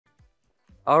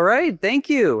All right, thank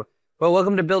you. Well,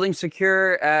 welcome to Building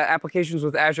Secure Applications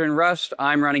with Azure and Rust.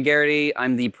 I'm 𝗦𝗲𝗀𝗶𝚻.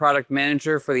 I'm the product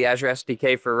manager for the Azure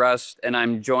SDK for Rust, and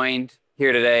I'm joined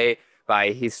here today by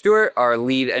Heath Stewart, our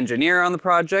lead engineer on the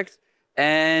project,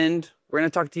 and we're going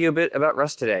to talk to you a bit about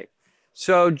Rust today.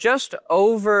 So just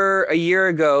over a year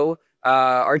ago,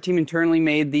 our team internally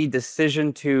made the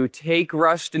decision to take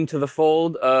Rust into the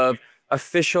fold of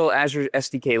official Azure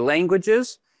SDK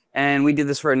languages. And we did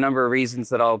this for a number of reasons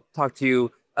that I'll talk to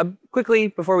you quickly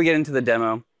before we get into the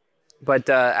demo. But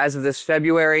as of this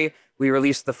February, we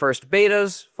released the first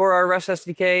betas for our Rust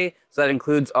SDK. So that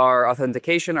includes our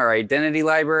authentication, our identity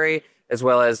library, as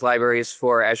well as libraries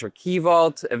for Azure Key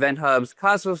Vault, Event Hubs,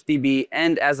 Cosmos DB,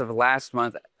 and as of last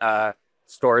month,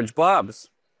 storage blobs.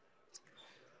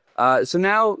 So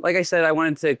now, like I said, I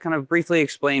wanted to kind of briefly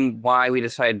explain why we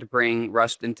decided to bring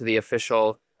Rust into the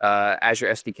official Azure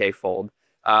SDK fold.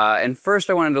 And first,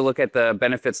 I wanted to look at the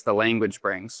benefits the language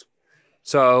brings.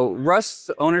 So Rust's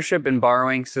ownership and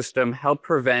borrowing system help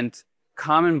prevent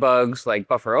common bugs like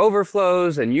buffer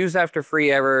overflows and use after free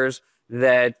errors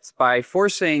that by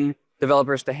forcing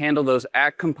developers to handle those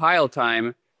at compile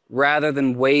time rather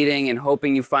than waiting and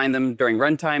hoping you find them during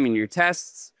runtime in your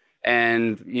tests,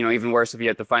 and even worse if you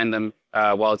have to find them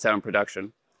while it's out in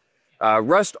production.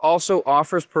 Rust also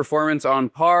offers performance on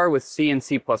par with C and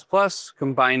C++,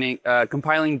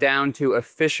 compiling down to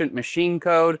efficient machine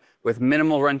code with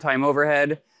minimal runtime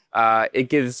overhead. It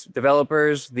gives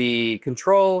developers the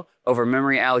control over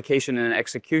memory allocation and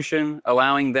execution,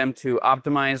 allowing them to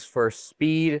optimize for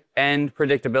speed and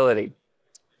predictability.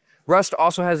 Rust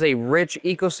also has a rich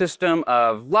ecosystem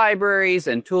of libraries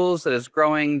and tools that is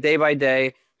growing day by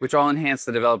day, which all enhance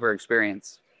the developer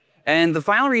experience. And the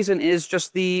final reason is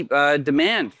just the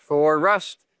demand for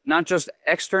Rust, not just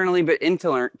externally, but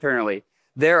internally.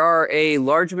 There are a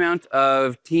large amount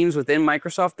of teams within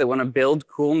Microsoft that want to build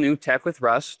cool new tech with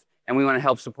Rust, and we want to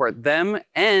help support them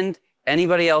and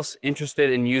anybody else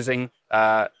interested in using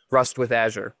Rust with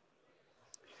Azure.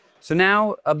 So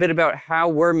now a bit about how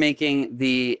we're making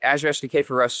the Azure SDK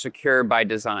for Rust secure by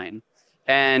design.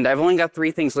 And I've only got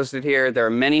 3 things listed here. There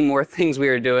are many more things we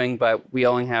are doing, but we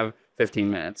only have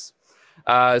 15 minutes.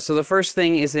 So the first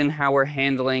thing is in how we're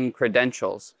handling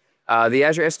credentials. The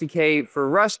Azure SDK for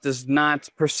Rust does not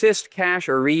persist, cache,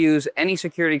 or reuse any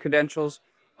security credentials.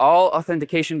 All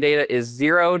authentication data is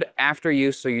zeroed after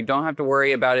use, so you don't have to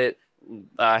worry about it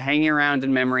hanging around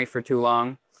in memory for too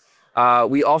long.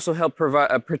 We also help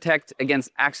protect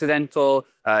against accidental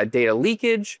data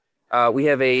leakage. We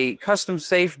have a custom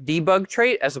safe debug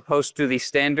trait as opposed to the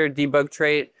standard debug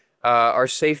trait. Our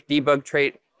safe debug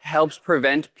trait helps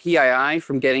prevent PII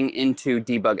from getting into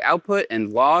debug output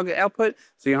and log output,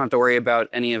 so you don't have to worry about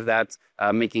any of that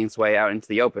making its way out into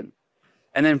the open.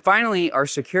 And then finally, our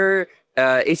secure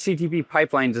HTTP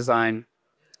pipeline design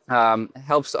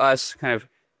helps us kind of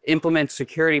implement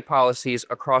security policies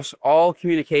across all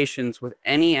communications with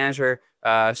any Azure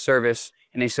service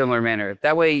in a similar manner.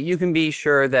 That way you can be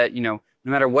sure that, no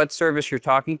matter what service you're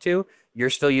talking to, you're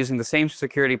still using the same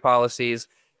security policies.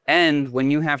 And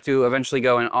when you have to eventually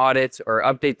go and audit or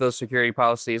update those security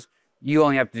policies, you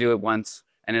only have to do it once,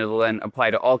 and it'll then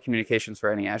apply to all communications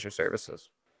for any Azure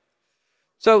services.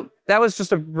 So that was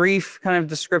just a brief kind of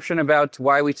description about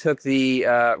why we took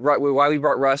why we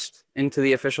brought Rust into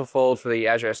the official fold for the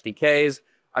Azure SDKs.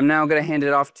 I'm now going to hand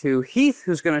it off to Heath,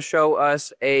 who's going to show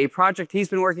us a project he's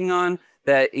been working on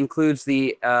that includes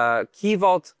the Key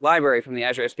Vault library from the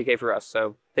Azure SDK for Rust.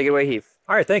 So take it away, Heath.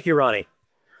 All right, thank you, Ronnie.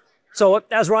 So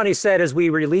as Ronnie said, as we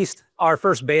released our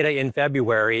first beta in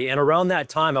February, and around that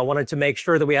time, I wanted to make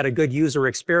sure that we had a good user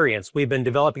experience. We've been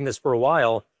developing this for a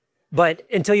while, but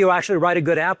until you actually write a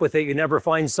good app with it, you never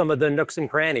find some of the nooks and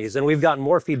crannies, and we've gotten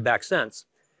more feedback since.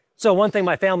 So one thing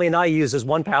my family and I use is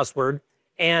 1Password,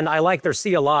 and I like their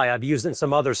CLI. I've used it in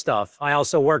some other stuff. I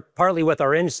also work partly with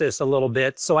our InSys a little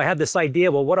bit, so I had this idea,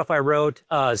 well, what if I wrote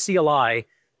a CLI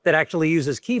that actually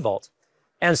uses Key Vault?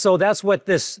 And so that's what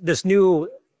this new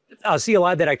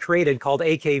CLI that I created called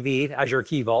AKV, Azure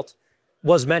Key Vault,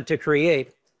 was meant to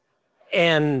create.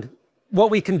 And what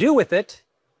we can do with it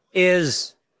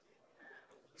is,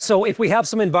 so if we have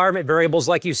some environment variables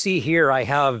like you see here, I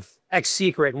have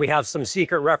𝗦𝗲𝗀𝗀𝗶cie, and we have some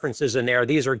secret references in there.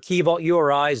 These are Key Vault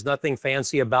URIs, nothing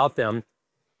fancy about them.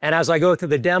 And as I go through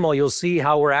the demo, you'll see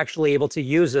how we're actually able to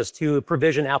use this to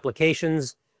provision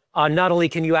applications. Not only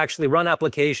can you actually run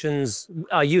applications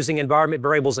using environment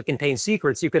variables that contain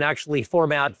secrets, you can actually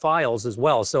format files as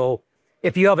well. So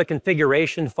if you have a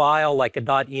configuration file like a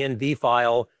 .env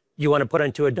file you want to put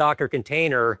into a Docker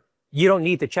container, you don't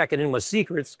need to check it in with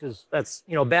secrets because that's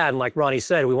bad. And like Ronnie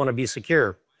said, we want to be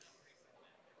secure.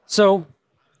 So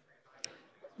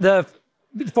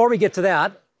Before we get to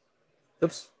that,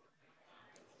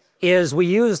 is we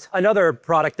used another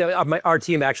product that our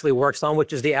team actually works on,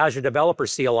 which is the Azure Developer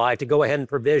CLI, to go ahead and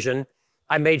provision.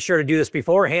 I made sure to do this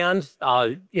beforehand,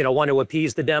 want to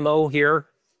appease the demo here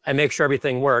and make sure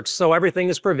everything works. So everything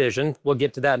is provisioned. We'll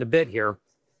get to that in a bit here.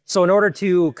 So in order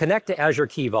to connect to Azure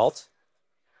Key Vault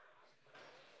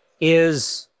there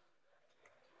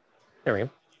we go.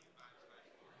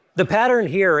 The pattern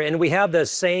here, and we have the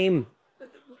same,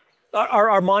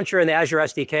 our mantra in the Azure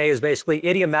SDK is basically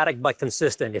idiomatic but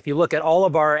consistent. If you look at all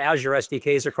of our Azure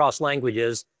SDKs across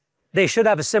languages, they should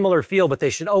have a similar feel, but they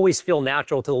should always feel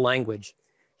natural to the language.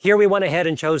 Here we went ahead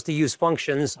and chose to use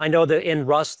functions. I know that in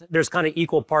Rust, there's kind of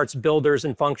equal parts builders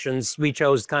and functions. We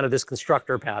chose kind of this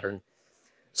constructor pattern.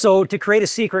 So to create a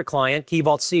secret client, Key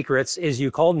Vault Secrets, is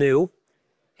you call new,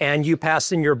 and you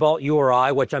pass in your Vault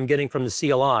URI, which I'm getting from the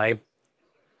CLI,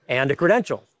 and a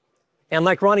credential. And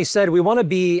like Ronnie said, we want to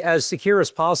be as secure as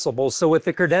possible. So with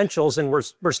the credentials, and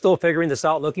we're still figuring this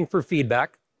out, looking for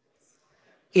feedback,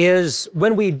 is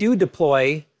when we do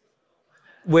deploy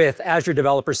with Azure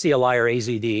Developer CLI or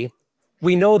AZD,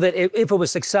 we know that if it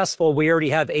was successful, we already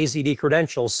have AZD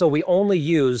credentials. So we only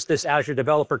use this Azure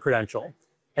Developer credential.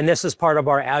 And this is part of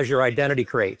our Azure Identity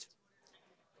Crate.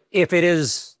 If it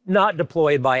is not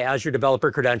deployed by Azure Developer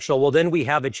credential, well, then we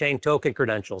have a chain token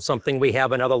credential, something we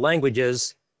have in other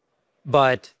languages,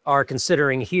 but are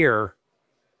considering here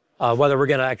whether we're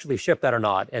going to actually ship that or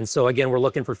not. And so again, we're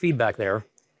looking for feedback there.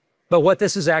 But what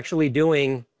this is actually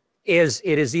doing is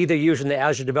it is either using the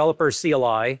Azure Developer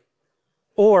CLI,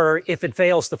 or if it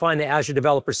fails to find the Azure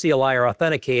Developer CLI or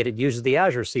authenticate, it uses the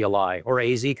Azure CLI or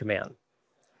AZ command.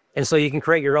 And so you can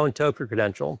create your own token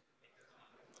credential.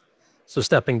 So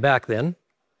stepping back then,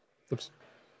 oops.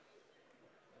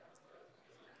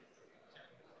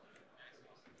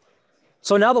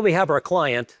 So now that we have our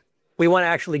client, we want to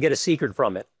actually get a secret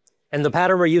from it. And the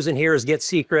pattern we're using here is get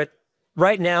secret.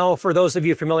 Right now, for those of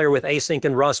you familiar with async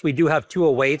and Rust, we do have 2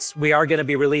 awaits. We are going to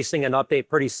be releasing an update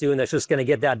pretty soon that's just going to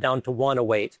get that down to 1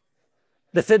 await.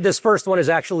 This first one is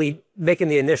actually making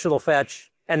the initial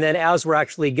fetch. And then as we're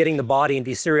actually getting the body and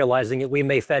deserializing it, we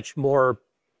may fetch more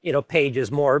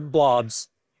pages, more blobs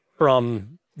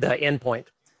from the endpoint.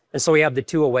 And so we have the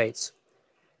 2 awaits.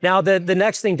 Now, the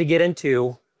next thing to get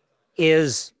into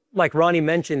is, like Ronnie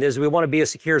mentioned, is we want to be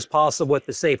as secure as possible with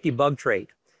the safety bug trait.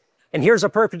 And here's a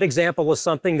perfect example of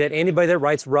something that anybody that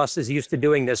writes Rust is used to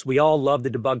doing this. We all love the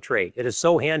debug trait. It is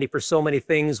so handy for so many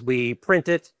things. We print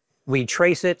it, we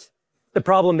trace it. The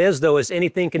problem is, though, is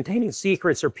anything containing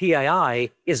secrets or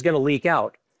PII is going to leak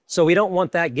out. So we don't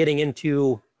want that getting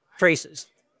into traces.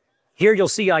 Here you'll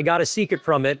see I got a secret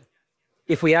from it.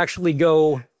 If we actually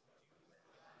go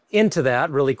into that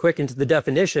really quick, into the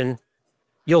definition,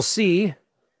 you'll see,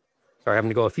 sorry, I'm going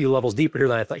to go a few levels deeper here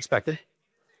than I expected,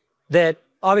 that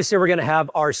obviously we're going to have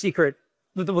our secret,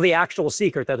 the actual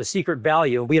secret, that the secret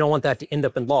value, we don't want that to end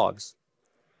up in logs.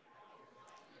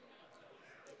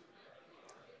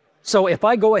 So if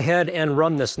I go ahead and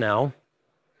run this now,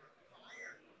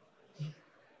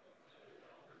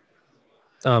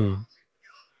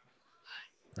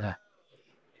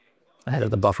 I had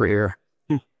the buffer here.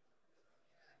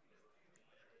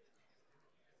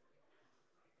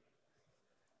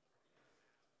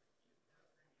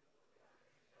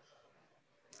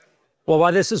 Well,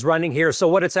 while this is running here, so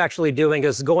what it's actually doing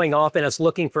is going off and it's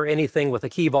looking for anything with a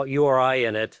Key Vault URI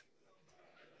in it,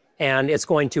 and it's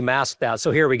going to mask that.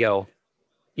 So here we go.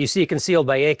 You see concealed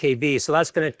by AKV, so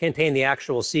that's going to contain the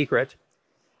actual secret.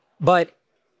 But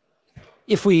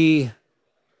if we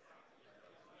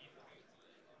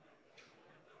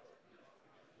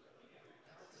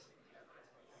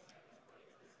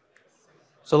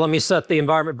so let me set the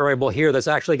environment variable here that's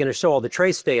actually going to show all the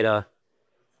trace data.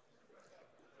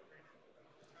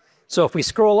 So if we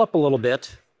scroll up a little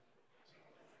bit,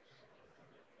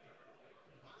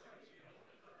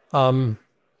 little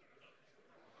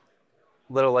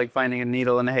like finding a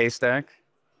needle in a haystack.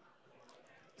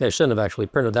 I shouldn't have actually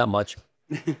printed that much.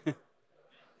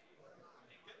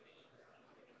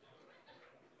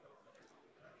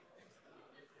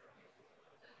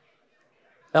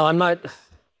 Well, I'm not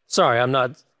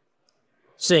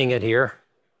seeing it here.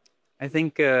 I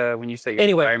think when you say your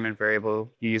environment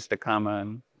variable, you used a comma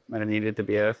and might have needed to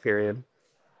be a period.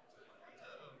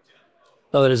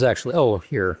 Oh, that is actually, oh,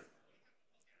 here.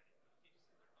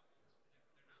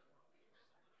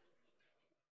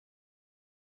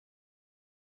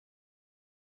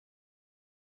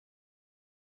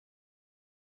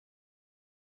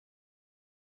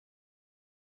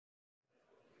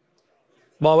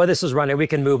 Well, while this is running, we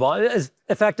can move on.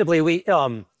 Effectively,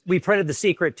 we printed the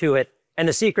secret to it, And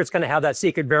the secret's going to have that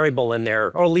secret variable in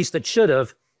there, or at least it should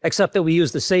have, except that we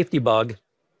use the safety bug.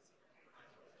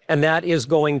 And that is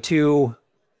going to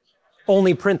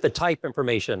only print the type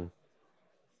information.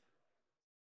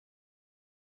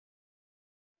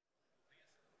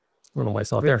 I don't know why I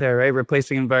saw it there. Right?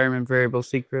 Replacing environment variable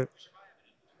secret.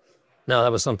 No,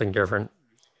 that was something different.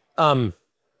 All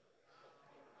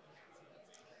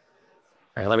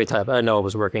right, let me type. I know it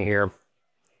was working here.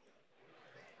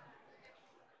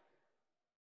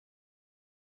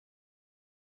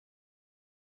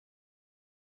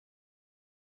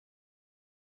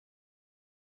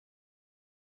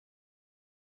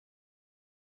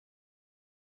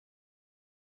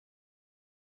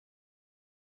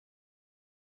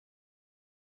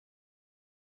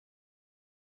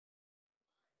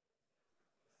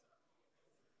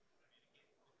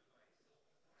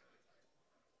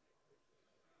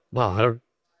 Wow,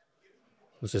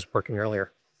 was this working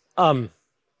earlier?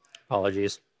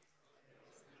 Apologies.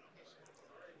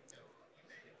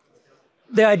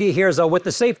 The idea here is, with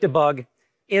the safe debug,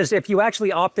 is if you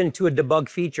actually opt into a debug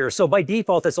feature, so by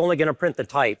default, it's only going to print the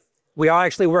type. We are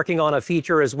actually working on a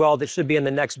feature as well that should be in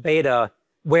the next beta,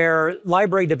 where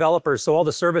library developers, so all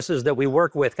the services that we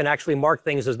work with, can actually mark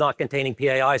things as not containing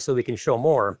PAI so we can show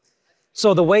more.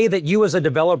 So the way that you as a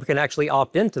developer can actually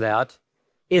opt into that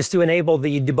is to enable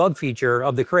the debug feature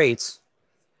of the crates.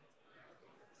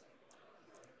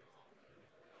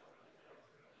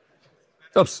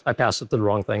 Oops, I passed it to the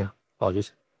wrong thing.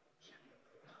 Apologies.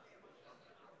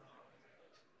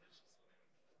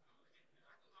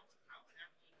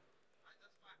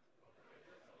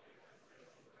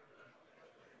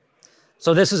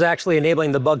 So this is actually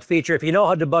enabling the bug feature. If you know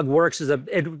how debug works,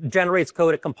 it generates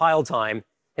code at compile time.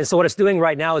 And so what it's doing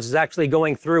right now is it's actually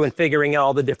going through and figuring out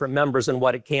all the different members and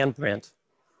what it can print.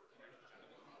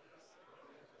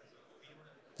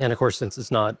 And of course, since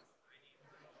it's not,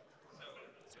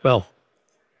 well,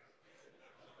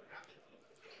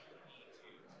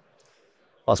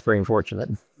 that's very unfortunate.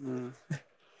 How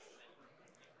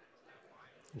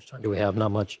much time do we have?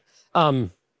 Not much. All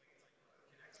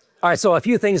right, so a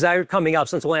few things that are coming up,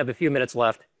 since we only have a few minutes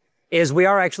left, is we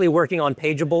are actually working on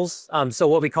pageables. So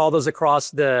what we call those across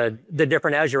the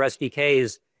different Azure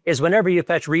SDKs is whenever you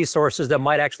fetch resources that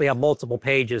might actually have multiple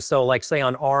pages. So like say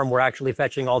on ARM, we're actually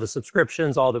fetching all the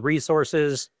subscriptions, all the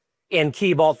resources. In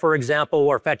Key Vault, for example,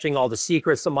 we're fetching all the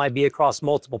secrets that might be across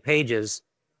multiple pages.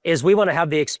 Is we want to have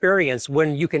the experience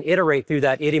when you can iterate through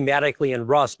that idiomatically in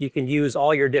Rust, you can use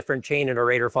all your different chain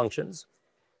iterator functions.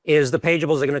 Is the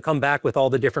pageables are going to come back with all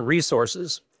the different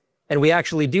resources. And we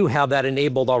actually do have that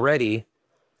enabled already.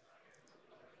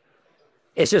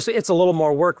 It's a little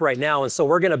more work right now. And so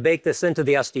we're going to bake this into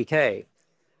the SDK.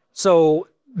 So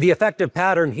the effective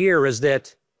pattern here is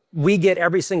that we get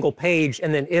every single page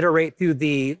and then iterate through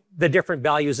the different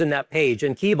values in that page.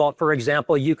 In Key Vault, for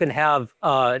example, you can have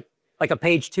like a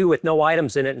page 2 with no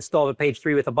items in it and still have a page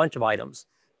 3 with a bunch of items.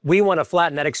 We want to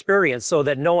flatten that experience so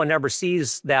that no one ever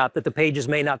sees that the pages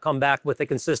may not come back with a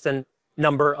consistent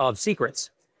number of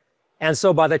secrets. And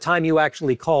so by the time you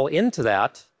actually call into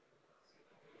that,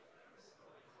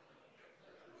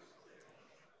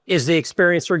 is the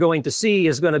experience you're going to see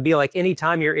is going to be like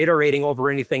anytime you're iterating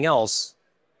over anything else,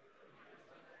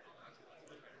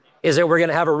 is that we're going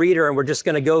to have a reader and we're just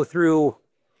going to go through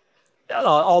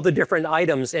all the different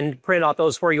items and print out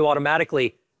those for you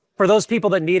automatically. For those people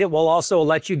that need it, we'll also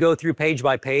let you go through page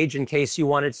by page in case you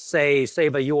wanted to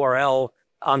save a URL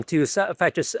to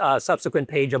fetch a subsequent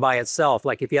page by itself,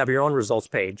 like if you have your own results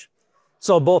page.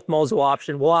 So both modes will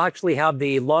option. We'll actually have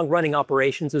the long-running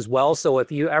operations as well. So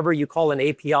if you call an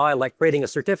API like creating a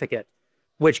certificate,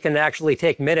 which can actually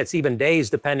take minutes, even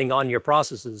days, depending on your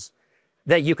processes,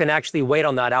 that you can actually wait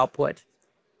on that output.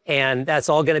 And that's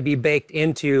all going to be baked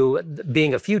into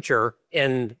being a future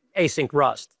in async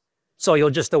Rust. So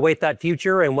you'll just await that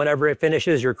future, and whenever it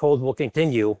finishes, your code will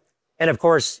continue. And of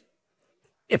course,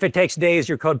 if it takes days,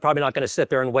 your code probably not going to sit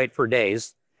there and wait for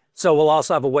days. So we'll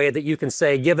also have a way that you can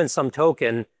say, given some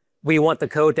token, we want the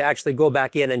code to actually go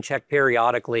back in and check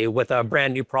periodically with a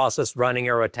brand new process running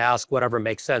or a task, whatever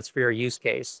makes sense for your use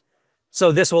case.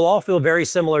 So this will all feel very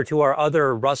similar to our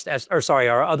other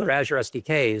our other Azure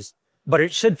SDKs, but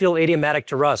it should feel idiomatic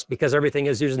to Rust because everything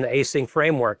is using the async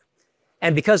framework.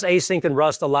 And because async in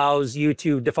Rust allows you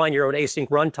to define your own async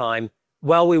runtime,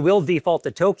 while we will default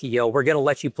to Tokyo, we're going to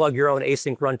let you plug your own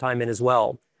async runtime in as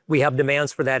well. We have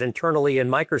demands for that internally in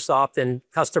Microsoft, and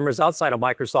customers outside of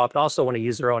Microsoft also want to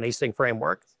use their own async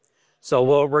framework. So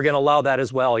we're going to allow that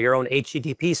as well, your own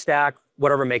HTTP stack,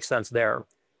 whatever makes sense there.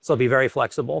 So it'll be very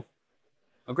flexible.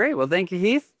 Well, great. Well, thank you,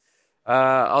 Heath.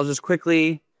 I'll just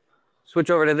quickly switch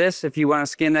over to this. If you want to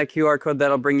scan that QR code,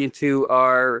 that'll bring you to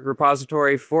our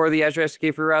repository for the Azure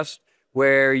SDK for Rust,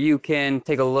 where you can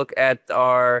take a look at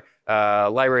our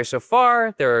library so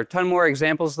far. There are a ton more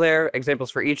examples there, examples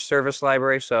for each service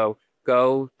library. So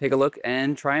go take a look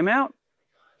and try them out.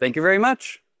 Thank you very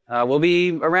much. We'll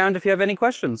be around if you have any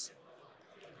questions.